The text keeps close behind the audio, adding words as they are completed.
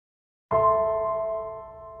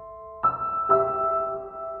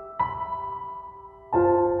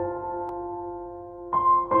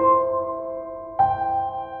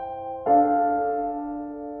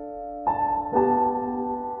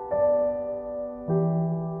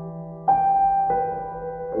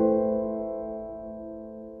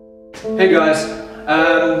Hey guys,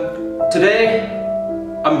 today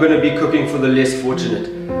I'm going to be cooking for the less fortunate.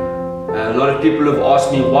 A lot of people have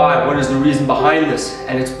asked me why, what is the reason behind this,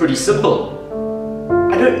 and it's pretty simple.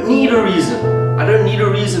 I don't need a reason. I don't need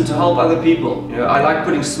a reason to help other people. You know, I like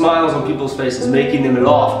putting smiles on people's faces, making them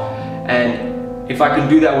laugh, and if I can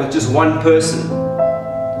do that with just one person,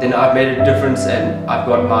 then I've made a difference and I've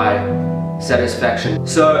got my satisfaction.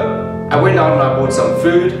 So I went out and I bought some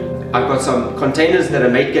food. I've got some containers that a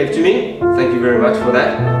mate gave to me. Thank you very much for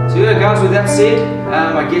that. So yeah guys, with that said,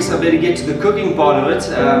 I guess I better get to the cooking part of it.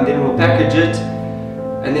 Then we'll package it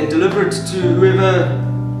and then deliver it to whoever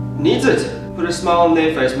needs it. Put a smile on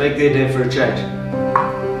their face, make their day for a change.